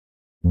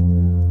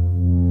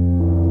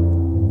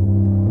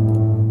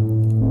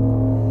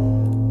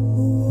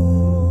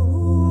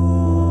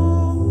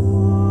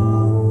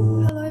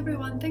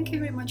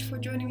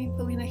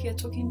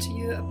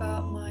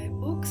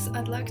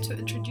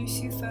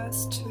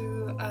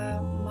to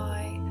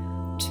my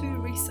two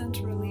recent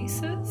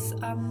releases.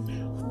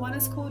 One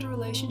is called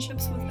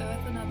Relationships with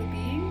Earth and Other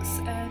Beings,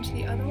 and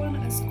the other one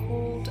is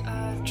called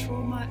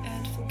Trauma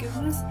and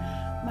Forgiveness,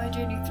 My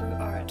Journey Through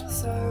Art.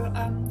 So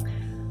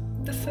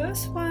the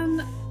first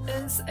one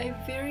is a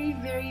very,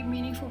 very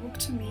meaningful book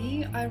to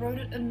me. I wrote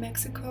it in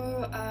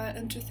Mexico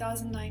in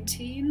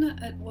 2019.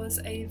 It was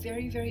a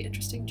very, very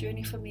interesting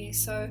journey for me.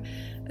 So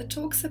it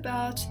talks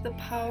about the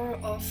power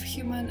of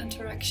human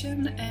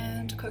interaction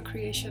and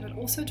co-creation. It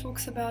also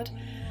talks about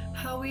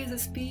how we as a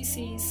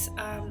species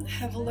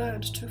have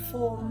learned to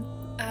form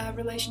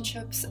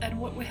relationships and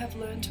what we have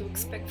learned to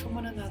expect from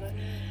one another.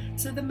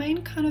 So the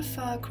main kind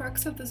of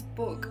crux of this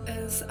book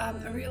is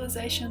a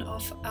realization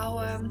of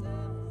our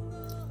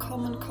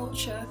common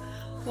culture,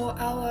 or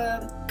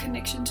our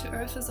connection to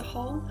Earth as a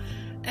whole,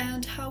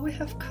 and how we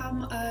have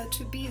come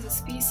to be as a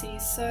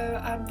species.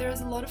 So there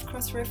is a lot of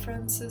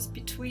cross-references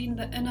between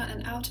the inner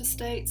and outer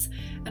states,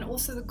 and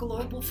also the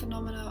global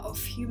phenomena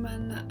of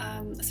human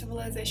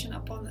civilization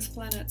upon this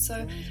planet.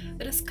 So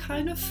it is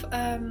kind of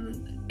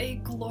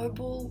a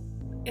global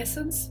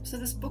essence. So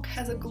this book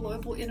has a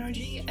global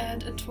energy,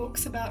 and it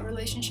talks about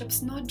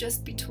relationships not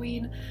just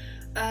between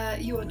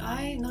you and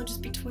I, not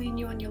just between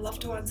you and your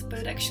loved ones, but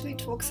it actually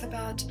talks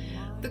about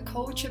the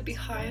culture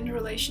behind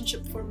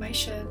relationship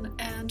formation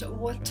and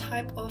what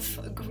type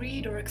of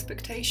greed or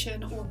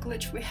expectation or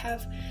glitch we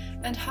have,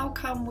 and how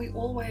come we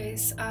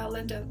always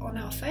land on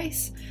our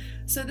face.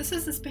 So this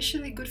is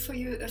especially good for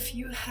you if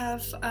you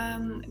have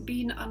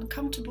been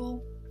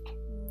uncomfortable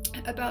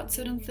about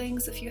certain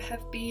things, if you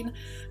have been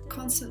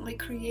constantly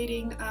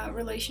creating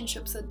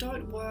relationships that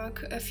don't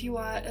work, if you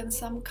are in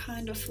some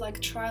kind of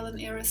like trial and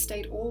error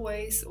state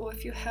always, or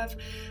if you have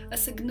a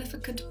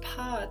significant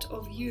part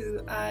of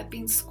you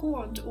being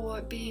scorned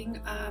or being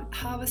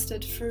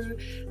harvested through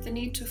the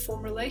need to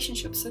form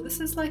relationships. So this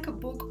is like a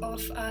book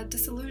of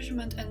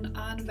disillusionment and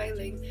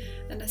unveiling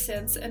in a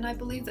sense, and I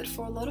believe that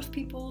for a lot of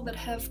people that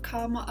have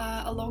come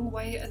a long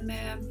way in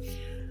their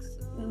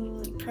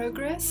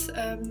progress,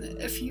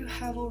 if you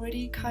have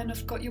already kind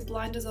of got your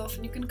blinders off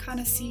and you can kind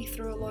of see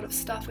through a lot of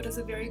stuff, it is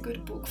a very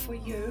good book for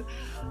you.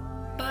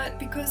 But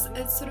because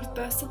it sort of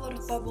bursts a lot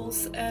of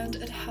bubbles and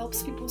it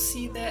helps people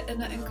see their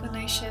inner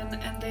inclination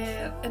and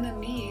their inner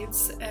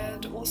needs,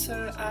 and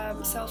also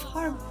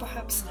self-harm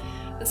perhaps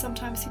that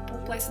sometimes people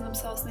place in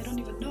themselves and they don't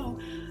even know,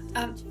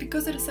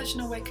 because it is such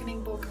an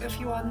awakening book. If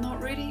you are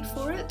not ready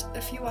for it,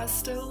 if you are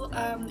still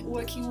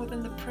working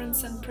within the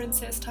prince and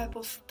princess type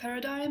of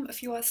paradigm,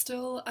 if you are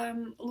still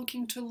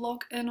looking to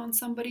lock in on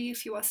somebody,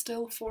 if you are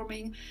still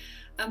forming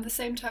the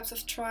same types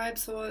of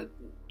tribes or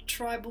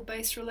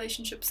tribal-based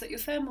relationships that your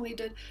family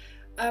did,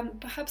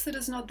 perhaps it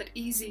is not that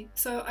easy.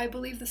 So I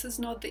believe this is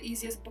not the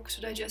easiest book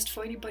to digest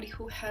for anybody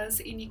who has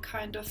any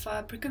kind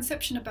of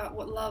preconception about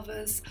what love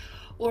is,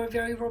 or a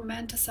very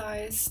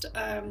romanticized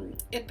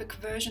epic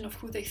version of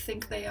who they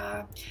think they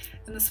are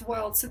in this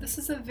world. So this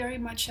is a very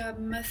much a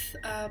myth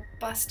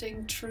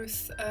busting,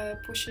 truth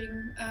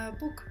pushing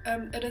book.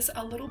 It is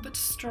a little bit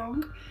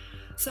strong.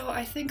 So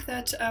I think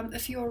that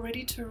if you are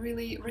ready to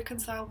really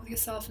reconcile with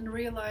yourself and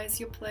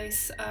realize your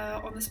place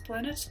on this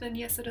planet, then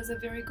yes, it is a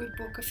very good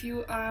book. If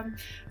you are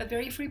a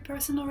very free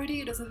person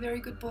already, it is a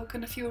very good book.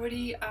 And if you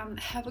already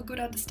have a good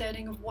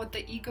understanding of what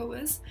the ego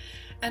is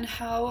and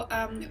how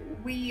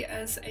we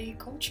as a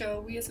culture,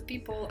 we as a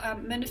people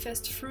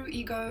manifest through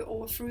ego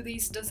or through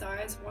these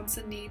desires, wants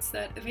and needs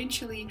that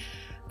eventually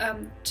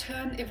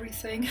turn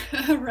everything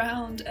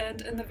around,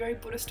 and in the very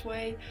Buddhist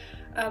way,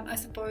 I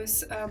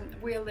suppose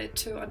we are led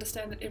to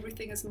understand that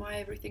everything is Maya,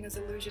 everything is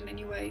illusion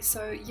anyway.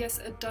 So yes,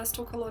 it does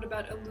talk a lot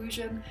about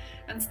illusion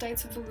and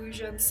states of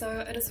illusion,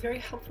 so it is very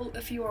helpful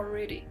if you are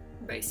ready,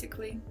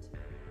 basically.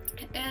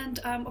 And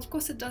of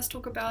course it does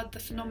talk about the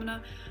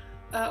phenomena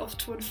of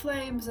twin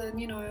flames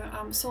and, you know,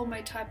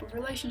 soulmate type of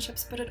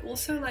relationships, but it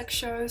also like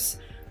shows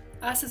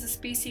us as a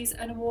species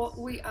and what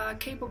we are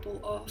capable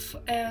of.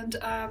 And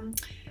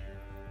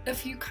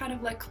if you kind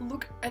of like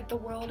look at the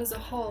world as a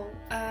whole,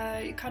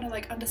 you kind of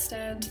like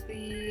understand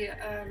the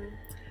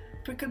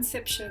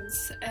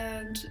preconceptions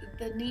and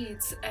the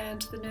needs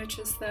and the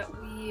nurtures that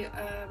we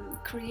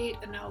create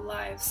in our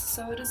lives.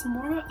 So it is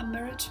more a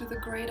mirror to the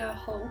greater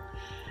whole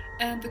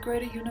and the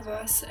greater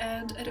universe,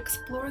 and it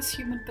explores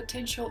human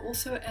potential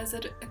also as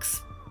it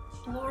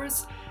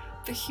explores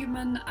the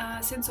human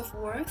sense of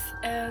worth,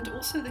 and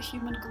also the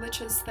human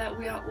glitches that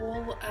we are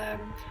all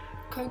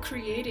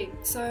co-creating.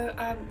 So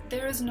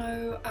there is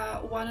no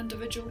one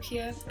individual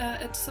here.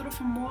 It's sort of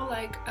more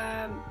like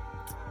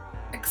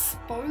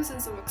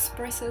exposes or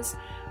expresses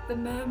the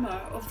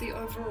murmur of the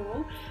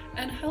overall,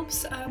 and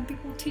helps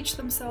people teach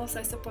themselves,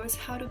 I suppose,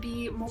 how to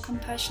be more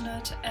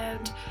compassionate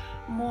and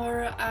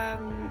more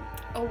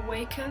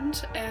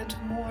awakened and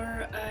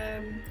more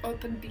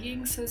open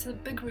beings. So it's a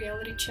big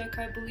reality check,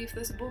 I believe,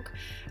 this book.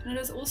 And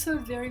it is also a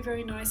very,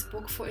 very nice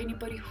book for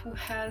anybody who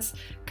has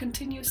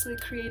continuously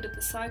created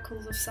the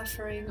cycles of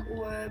suffering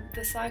or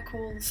the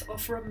cycles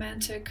of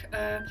romantic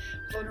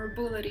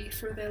vulnerability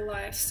through their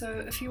life. So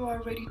if you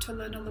are ready to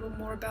learn a little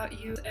more about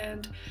you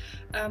and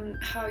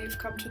how you've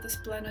come to this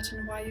planet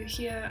and why you're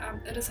here,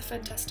 it is a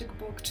fantastic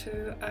book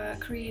to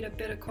create a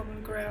better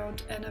common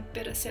ground and a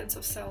better sense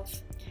of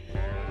self.